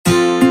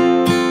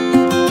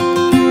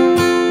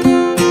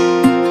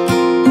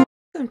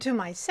to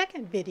my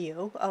second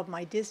video of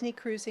my Disney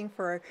cruising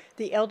for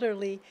the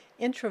elderly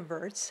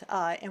introverts,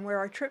 and we're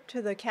our trip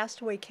to the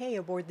Castaway Cay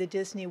aboard the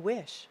Disney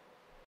Wish.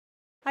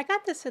 I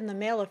got this in the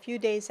mail a few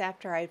days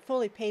after I had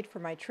fully paid for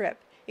my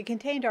trip. It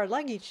contained our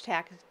luggage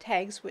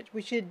tags, which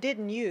we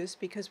didn't use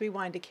because we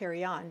wanted to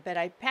carry on, but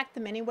I packed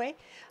them anyway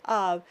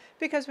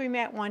because we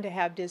might want to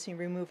have Disney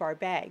remove our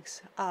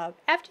bags.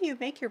 After you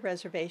make your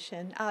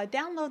reservation,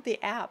 download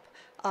the app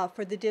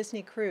for the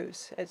Disney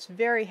cruise. It's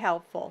very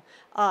helpful.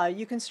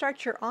 You can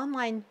start your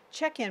online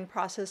check-in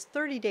process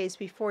 30 days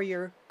before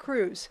your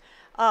cruise.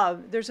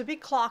 There's a big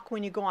clock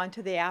when you go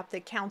onto the app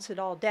that counts it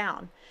all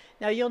down.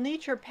 Now you'll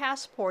need your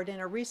passport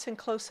and a recent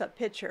close-up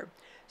picture.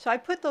 So I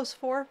put those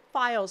 4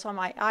 files on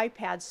my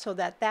iPad so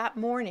that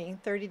morning,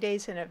 30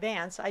 days in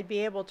advance, I'd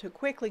be able to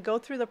quickly go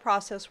through the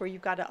process where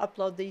you've got to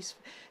upload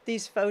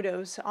these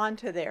photos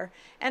onto there.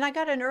 And I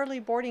got an early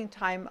boarding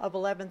time of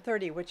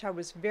 11:30, which I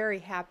was very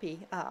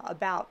happy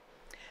about.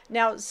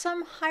 Now,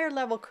 some higher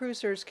level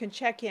cruisers can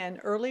check in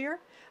earlier,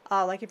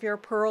 like if you're a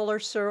Pearl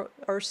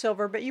or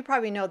Silver, but you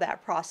probably know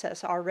that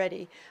process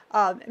already.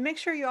 Make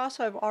sure you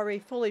also have already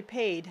fully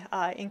paid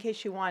in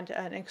case you want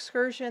an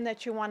excursion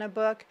that you want to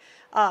book.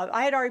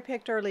 I had already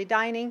picked early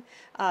dining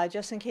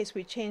just in case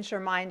we changed our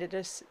mind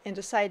and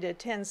decided to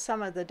attend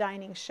some of the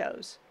dining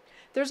shows.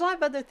 There's a lot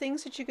of other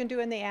things that you can do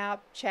in the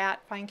app: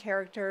 chat, find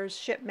characters,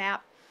 ship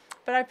map.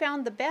 But I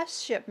found the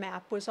best ship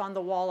map was on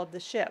the wall of the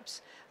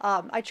ships.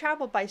 I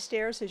traveled by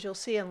stairs, as you'll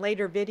see in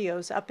later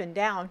videos, up and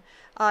down,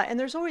 and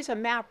there's always a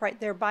map right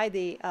there by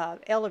the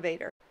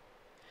elevator.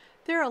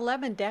 There are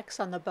 11 decks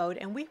on the boat,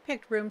 and we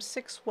picked room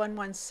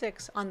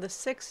 6116 on the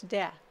 6th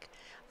deck.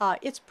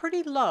 It's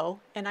pretty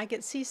low, and I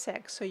get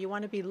seasick, so you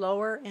want to be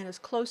lower and as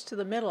close to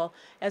the middle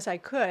as I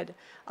could.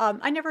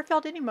 I never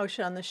felt any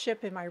motion on the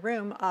ship in my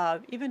room,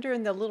 even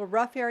during the little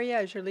rough area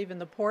as you're leaving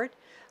the port.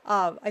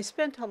 I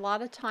spent a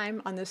lot of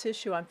time on this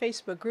issue on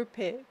Facebook group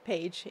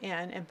page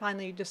and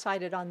finally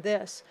decided on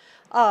this.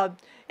 And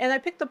I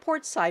picked the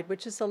port side,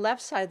 which is the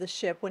left side of the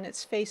ship when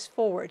it's faced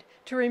forward.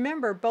 To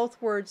remember,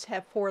 both words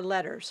have 4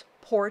 letters,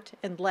 port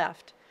and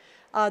left.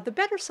 The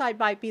better side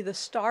might be the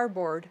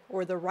starboard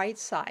or the right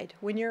side.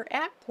 When you're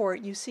at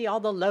port, you see all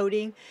the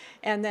loading,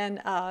 and then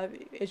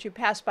as you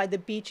pass by the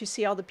beach, you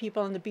see all the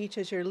people on the beach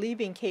as you're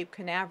leaving Cape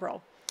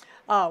Canaveral.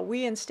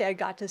 We instead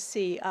got to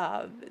see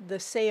the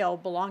sail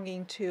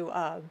belonging to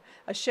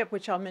a ship,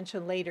 which I'll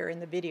mention later in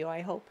the video,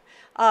 I hope.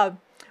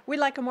 We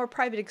like a more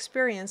private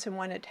experience and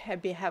wanted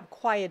to have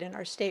quiet in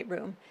our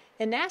stateroom.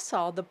 In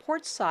Nassau, the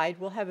port side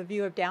will have a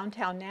view of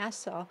downtown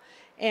Nassau,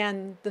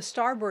 and the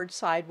starboard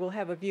side will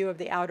have a view of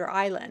the outer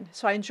island.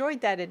 So I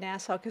enjoyed that in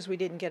Nassau because we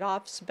didn't get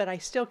off, but I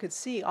still could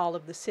see all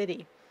of the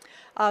city.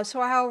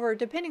 However,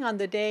 depending on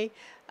the day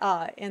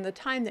and the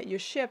time that your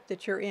ship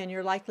that you're in,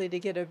 you're likely to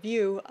get a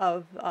view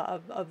of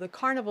the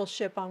Carnival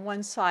ship on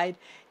one side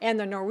and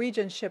the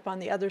Norwegian ship on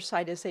the other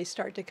side as they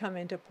start to come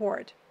into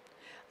port.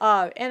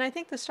 And I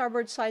think the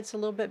starboard side's a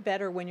little bit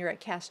better when you're at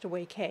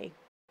Castaway Cay.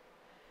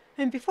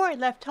 And before I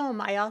left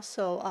home, I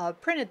also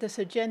printed this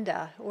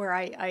agenda where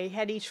I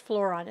had each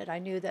floor on it. I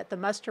knew that the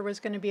muster was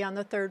going to be on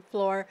the 3rd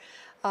floor.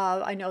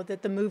 I know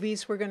that the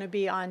movies were going to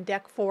be on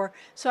deck 4,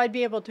 so I'd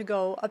be able to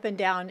go up and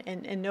down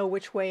and know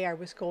which way I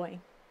was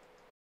going.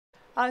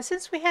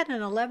 Since we had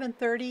an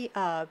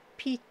 11:30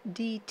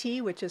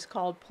 PDT, which is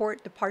called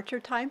Port Departure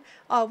Time,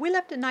 we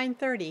left at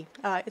 9:30.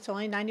 It's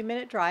only a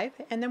 90-minute drive,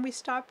 and then we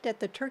stopped at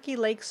the Turkey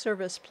Lake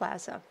Service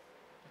Plaza.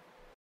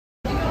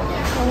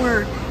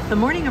 We're the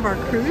morning of our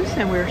cruise,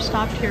 and we're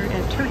stopped here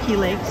at Turkey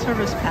Lake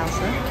Service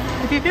Plaza.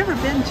 If you've ever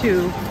been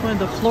to one of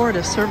the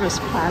Florida service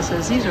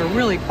plazas, these are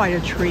really quite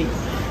a treat.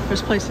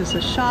 There's places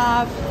to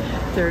shop,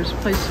 there's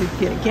places to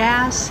get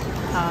gas.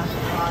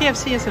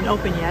 KFC isn't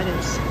open yet,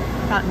 it's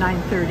about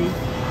 9:30,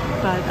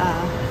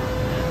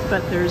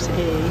 but there's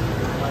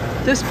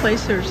this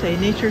place, there's a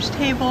nature's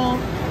table.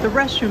 The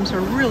restrooms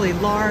are really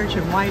large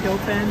and wide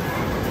open.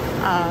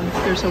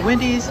 There's a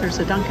Wendy's, there's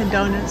a Dunkin'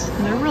 Donuts,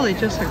 and they're really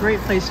just a great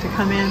place to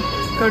come in,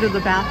 go to the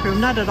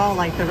bathroom, not at all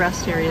like the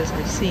rest areas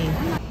I've seen.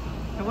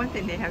 And one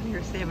thing they have here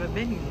is they have a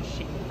vending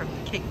machine from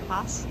the Cake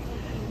Boss,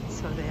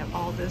 so they have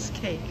all this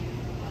cake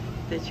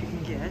that you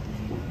can get.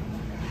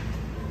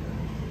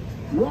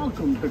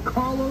 Welcome to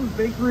Carlo's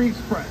Bakery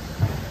Express.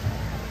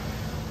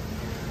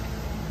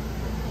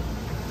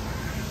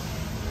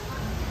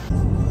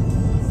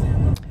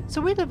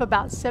 So we live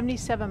about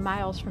 77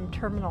 miles from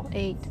Terminal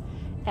 8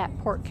 at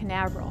Port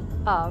Canaveral.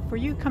 For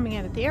you coming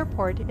in at the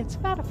airport, it's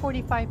about a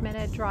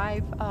 45-minute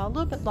drive, a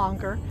little bit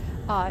longer,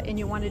 and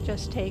you want to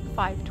just take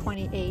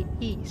 528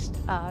 east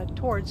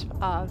towards,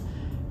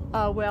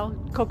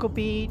 Cocoa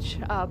Beach,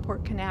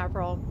 Port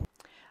Canaveral.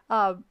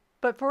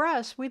 But for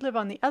us, we live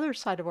on the other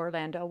side of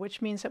Orlando, which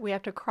means that we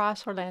have to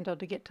cross Orlando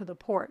to get to the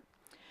port.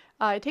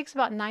 It takes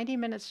about 90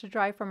 minutes to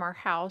drive from our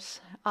house,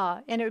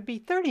 and it would be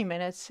 30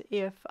 minutes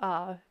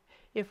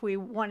if we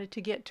wanted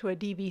to get to a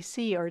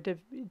DVC or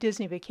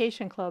Disney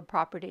Vacation Club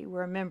property.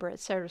 We're a member at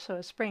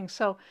Sarasota Springs.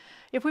 So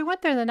if we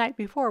went there the night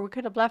before, we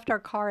could have left our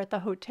car at the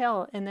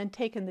hotel and then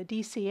taken the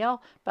DCL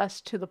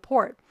bus to the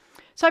port.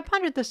 So I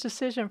pondered this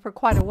decision for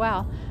quite a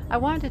while. I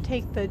wanted to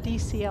take the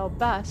DCL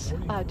bus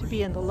to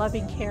be in the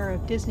loving care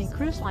of Disney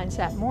Cruise Lines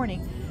that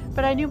morning,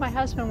 but I knew my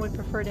husband would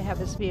prefer to have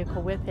his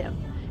vehicle with him.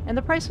 And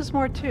the price was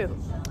more too.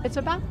 It's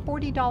about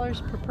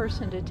 $40 per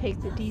person to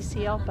take the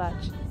DCL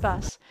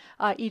bus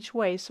each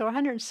way, so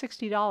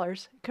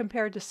 $160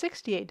 compared to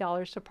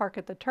 $68 to park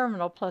at the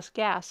terminal plus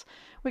gas.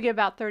 We get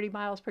about 30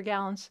 miles per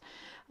gallon, so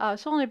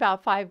only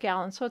about 5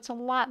 gallons, so it's a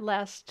lot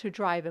less to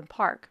drive and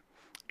park.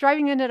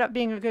 Driving ended up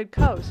being a good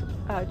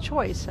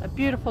choice. A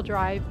beautiful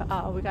drive.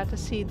 We got to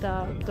see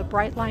the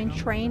Bright Line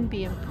train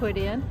being put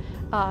in.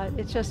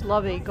 It's just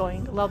lovely.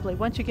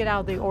 Once you get out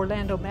of the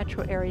Orlando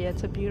metro area,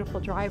 it's a beautiful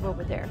drive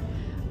over there.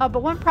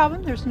 But one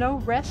problem, there's no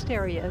rest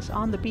areas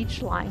on the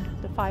beach line,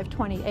 the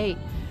 528,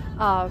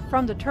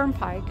 from the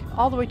turnpike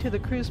all the way to the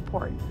cruise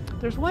port.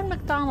 There's one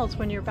McDonald's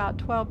when you're about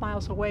 12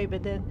 miles away,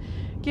 but then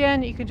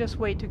again, you can just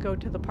wait to go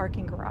to the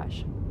parking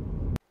garage.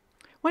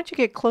 Once you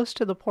get close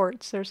to the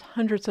ports, there's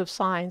hundreds of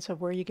signs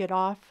of where you get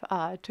off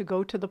to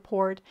go to the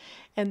port.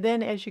 And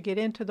then as you get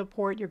into the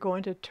port, you're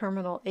going to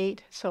Terminal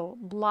 8. So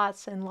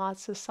lots and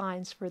lots of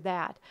signs for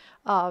that.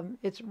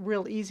 It's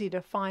real easy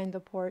to find the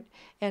port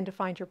and to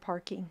find your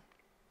parking.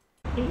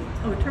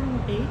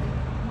 Terminal 8,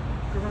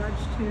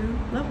 Garage 2,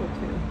 Level 2.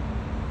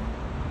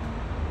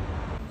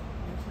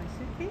 There's my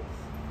suitcase.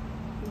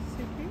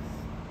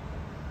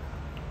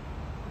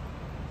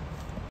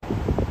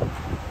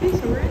 Okay,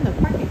 so we're in the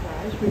parking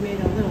garage. We made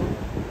a little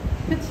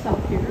pit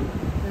stop here.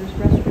 There's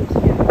restrooms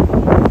here.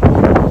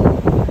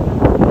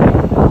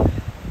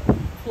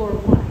 Floor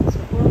 1. So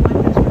floor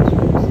 1 has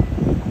restrooms,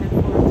 and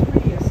floor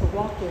 3 is the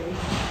walkway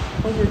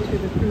over to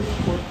the cruise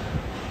port.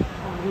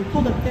 We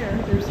pulled up there.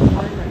 There's a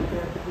line right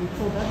there that we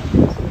pulled up to.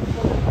 So we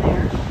pulled up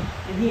there,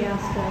 and he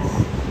asked us,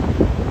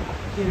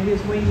 he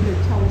was waiting to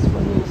tell us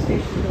what little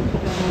station to go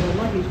put down all the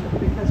luggage, but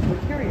because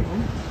we're carry-on,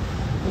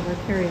 and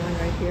we're carry-on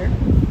right here,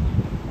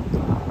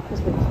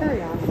 because we're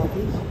carry-on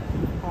luggage,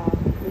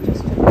 we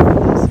just took the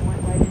bus and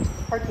went right into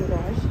the parking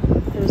garage.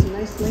 There was a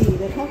nice lady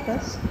that helped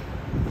us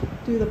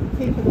pay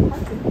for the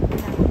parking, and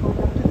now we're going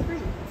up to 3.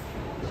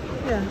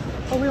 Yeah.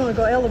 Oh, we want to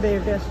go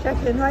elevator just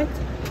check in, right?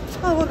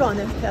 Oh, we'll go on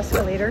the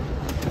escalator.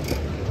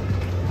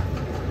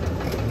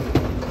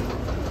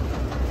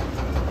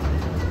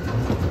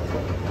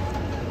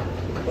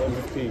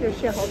 Here,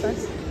 she'll help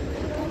us.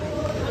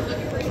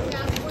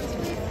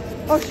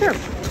 Oh, sure.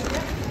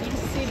 You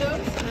see those? I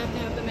have to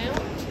have them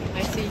out.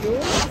 I see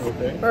yours.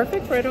 Okay.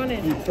 Perfect, right on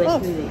in. You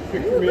trust me with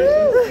picture making?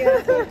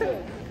 Yeah.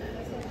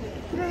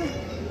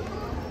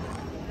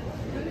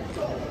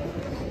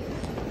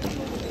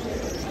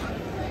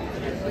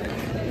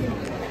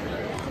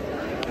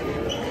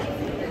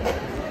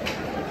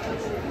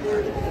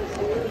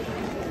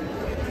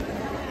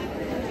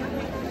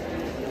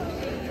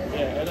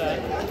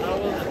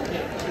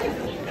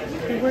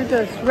 We're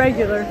just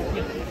regular.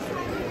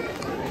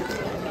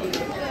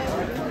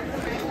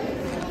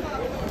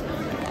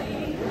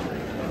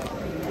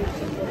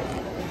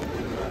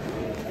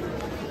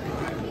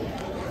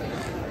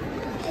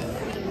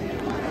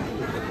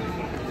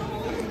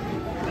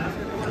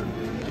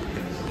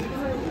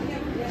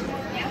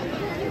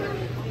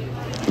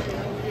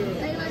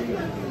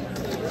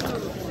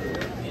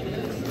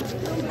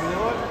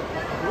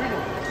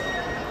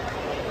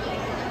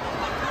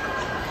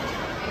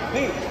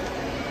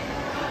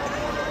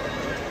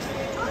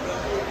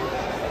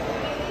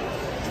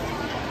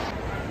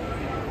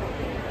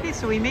 Okay,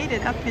 so we made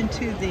it up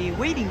into the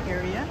waiting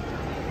area,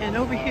 and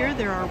over here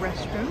there are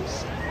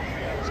restrooms.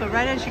 So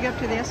right as you go up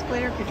to the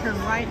escalator, if you turn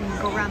right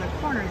and go around the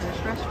corner, there's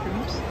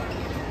restrooms.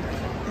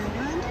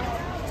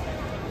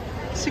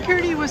 And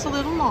security was a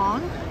little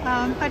long.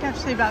 I'd have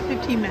to say about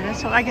 15 minutes,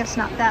 so I guess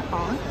not that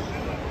long.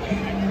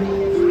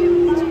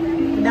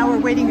 Now we're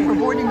waiting for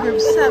boarding group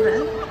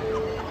 7,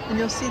 and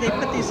you'll see they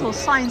put these little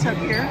signs up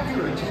here.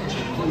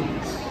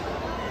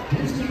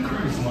 Disney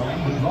Cruise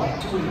Line would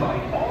like to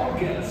invite all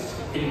guests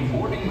in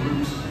boarding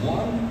groups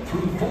 1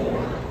 through 4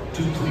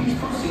 to please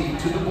proceed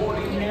to the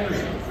boarding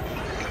area.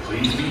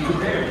 Please be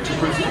prepared to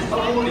present a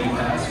boarding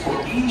pass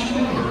for each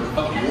member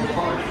of your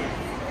party.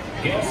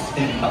 Guests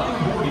in other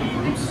boarding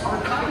groups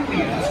are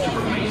kindly asked to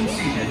remain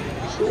seated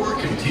or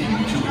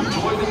continue to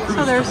enjoy the cruise.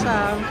 So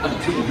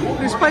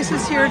there's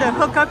places here to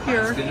hook up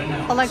your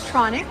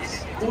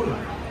electronics.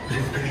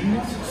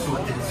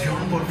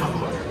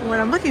 What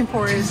I'm looking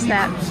for is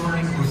that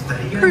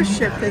cruise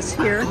ship that's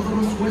here.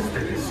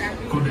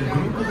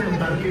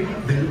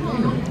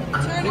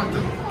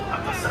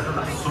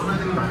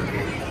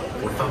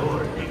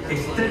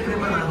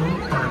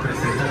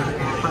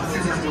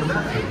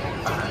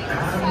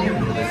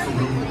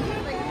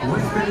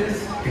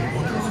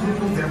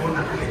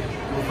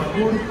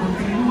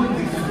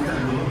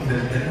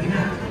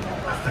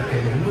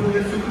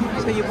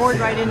 So you board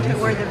right into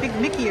where the big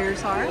Mickey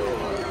ears are.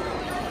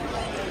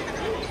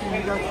 And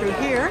you go through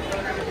here.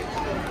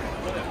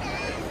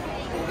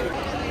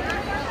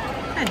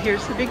 And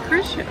here's the big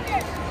cruise ship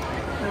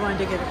I wanted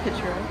to get a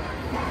picture of.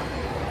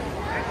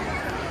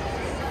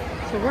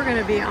 So we're going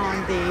to be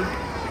on the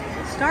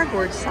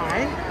starboard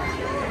side.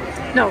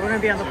 No, we're going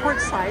to be on the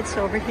port side,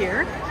 so over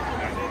here.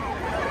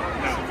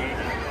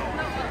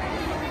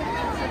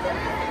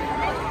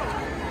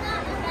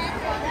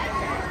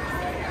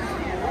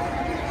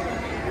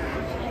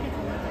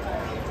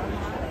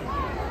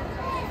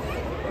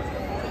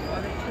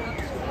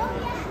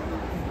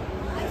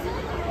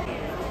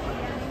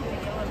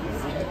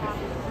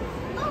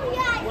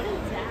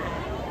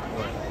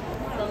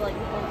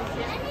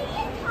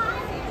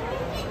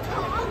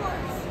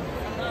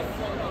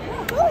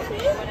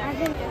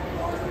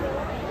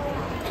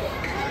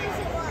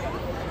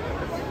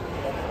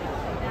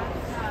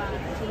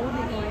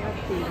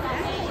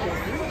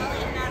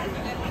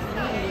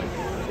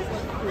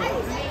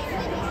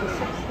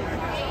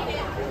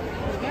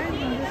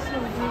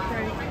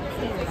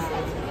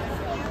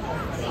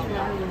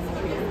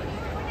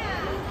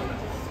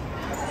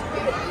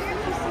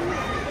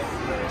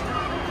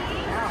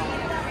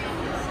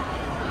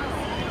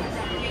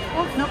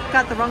 Oh, nope,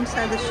 got the wrong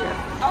side of the ship.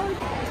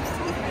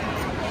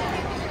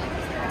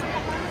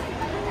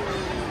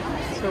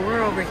 So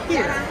we're over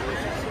here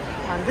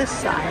on this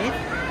side.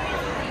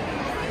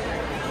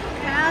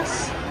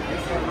 Pass.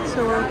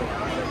 So we're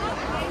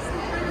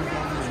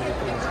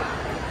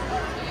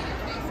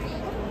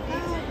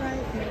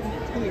right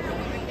here,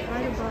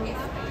 right above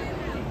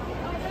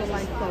the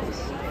lifeboats.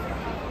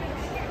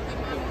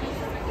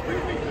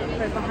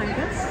 Right behind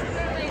us.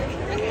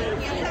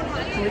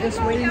 We're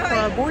just waiting for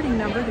our boarding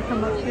number to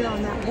come up here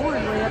on that board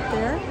way up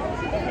there. It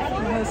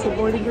has the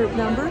boarding group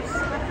numbers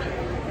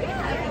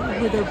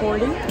with their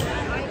boarding.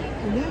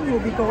 And then we'll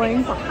be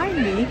going behind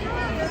me,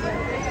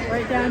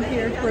 right down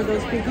here to where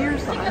those big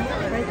ears are.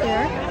 Right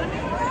there.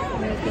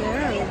 Right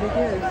there are the big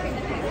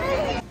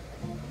ears.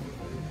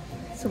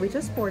 So we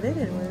just boarded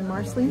and we're in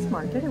Marceline's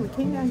Market, and we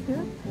came down here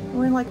and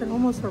we're in like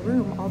almost a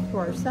room all to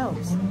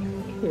ourselves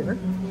here.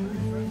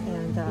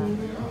 And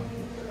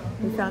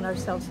we found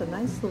ourselves a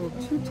nice little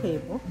 2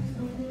 table,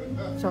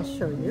 which I'll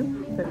show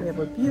you. But we have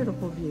a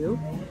beautiful view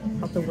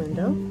out the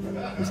window.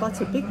 There's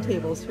lots of big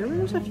tables here.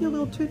 There's a few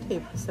little 2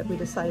 tables that we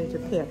decided to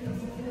pick.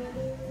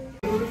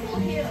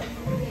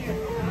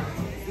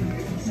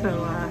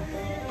 So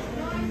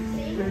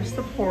there's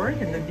the port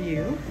and the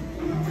view.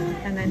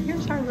 And then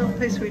here's our little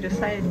place we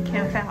decided to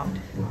camp out.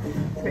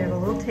 So we have a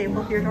little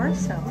table here to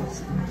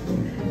ourselves.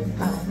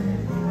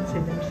 Let's see,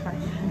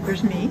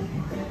 there's me.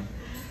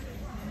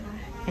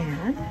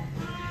 And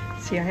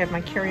see, I have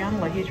my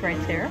carry-on luggage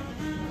right there.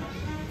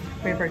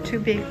 We have our 2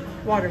 big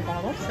water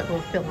bottles that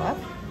we'll fill up.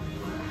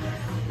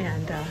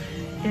 And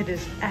it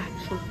is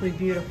absolutely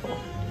beautiful.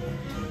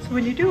 So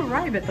when you do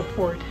arrive at the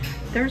port,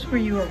 there's where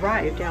you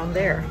arrive, down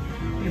there.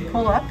 You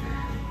pull up,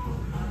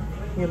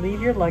 you leave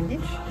your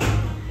luggage.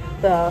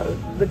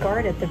 The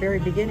guard at the very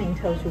beginning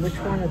tells you which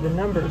one of the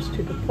numbers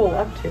to pull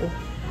up to.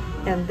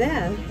 And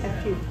then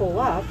after you pull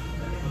up,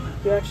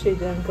 you actually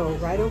then go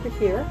right over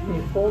here and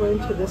you pull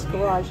into this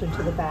garage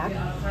into the back,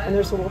 and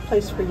there's a little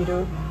place for you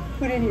to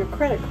put in your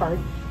credit card.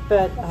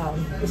 But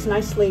this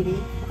nice lady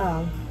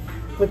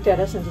looked at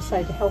us and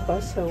decided to help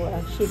us,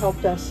 so she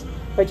helped us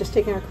by just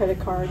taking our credit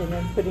card and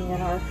then putting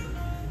in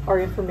our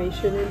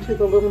information into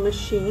the little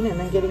machine and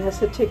then getting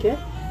us a ticket.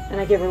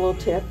 And I gave her a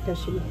little tip because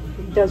she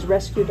does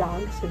rescue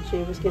dogs and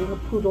she was getting a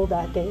poodle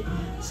that day.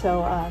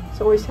 So it's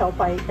always help.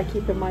 I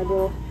keep in my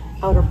little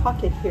outer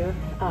pocket here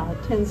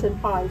 10s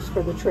and 5s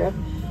for the trip.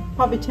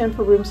 Probably 10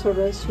 for room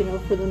service, you know,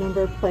 for the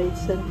number of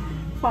plates, and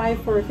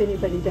 5 for if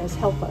anybody does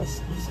help us.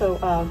 So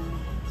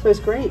so it's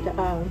great.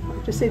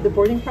 To say the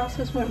boarding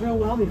process went real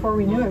well. Before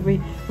we knew it,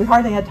 we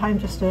hardly had time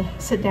just to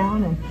sit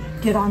down and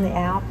get on the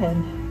app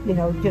and, you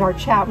know, get our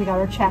chat. We got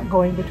our chat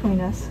going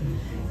between us,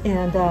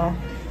 and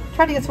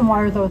tried to get some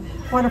water. The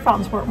water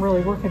fountains weren't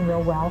really working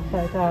real well,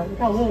 but we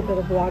got a little bit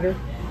of water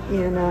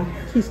in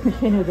Keith's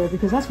container there,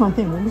 because that's one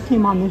thing. When we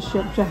came on this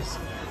ship, just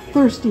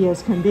thirsty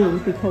as can be,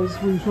 because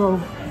we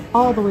drove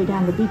all the way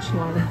down the beach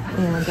line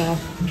and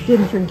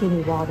didn't drink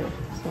any water.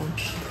 So.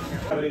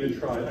 I haven't even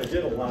tried. I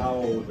did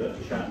allow the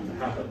chat to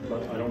happen,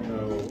 but I don't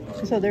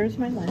know. So there's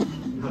my lunch.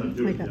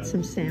 I got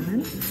some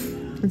salmon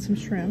and some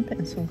shrimp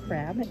and some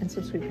crab and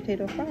some sweet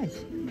potato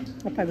fries.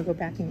 I'll probably go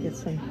back and get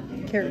some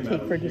carrot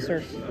cake for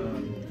dessert.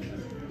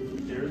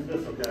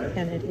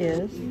 And it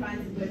is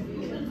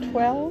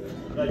about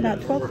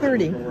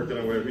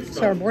 12:30.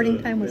 So our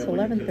boarding time was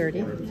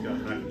 11:30,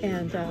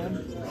 and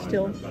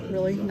still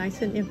really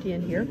nice and empty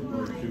in here.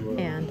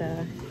 And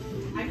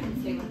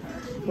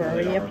we're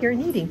already up here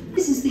and eating.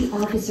 This is the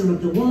officer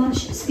of the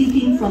watch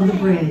speaking from the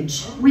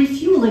bridge.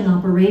 Refueling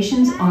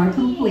operations are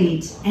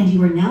complete, and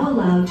you are now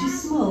allowed to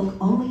smoke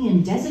only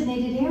in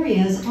designated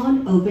areas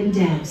on open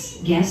decks.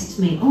 Guests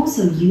may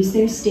also use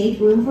their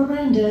stateroom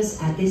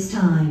verandas at this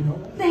time.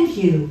 Thank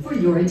you for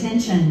your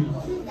attention.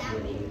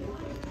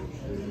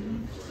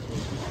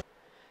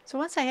 So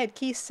once I had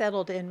Keith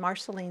settled in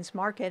Marceline's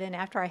Market, and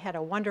after I had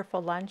a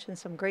wonderful lunch and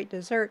some great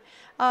dessert,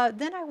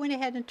 then I went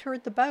ahead and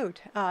toured the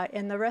boat.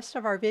 And the rest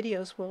of our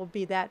videos will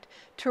be that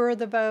tour of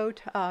the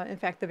boat. In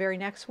fact, the very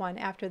next one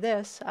after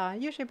this,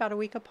 usually about a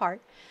week apart.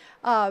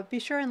 Be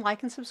sure and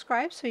like and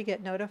subscribe so you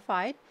get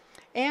notified.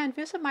 And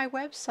visit my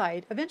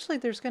website. Eventually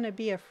there's going to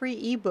be a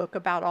free ebook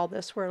about all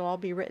this where it'll all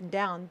be written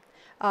down.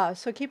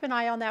 So keep an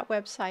eye on that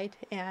website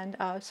and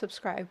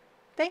subscribe.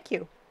 Thank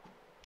you.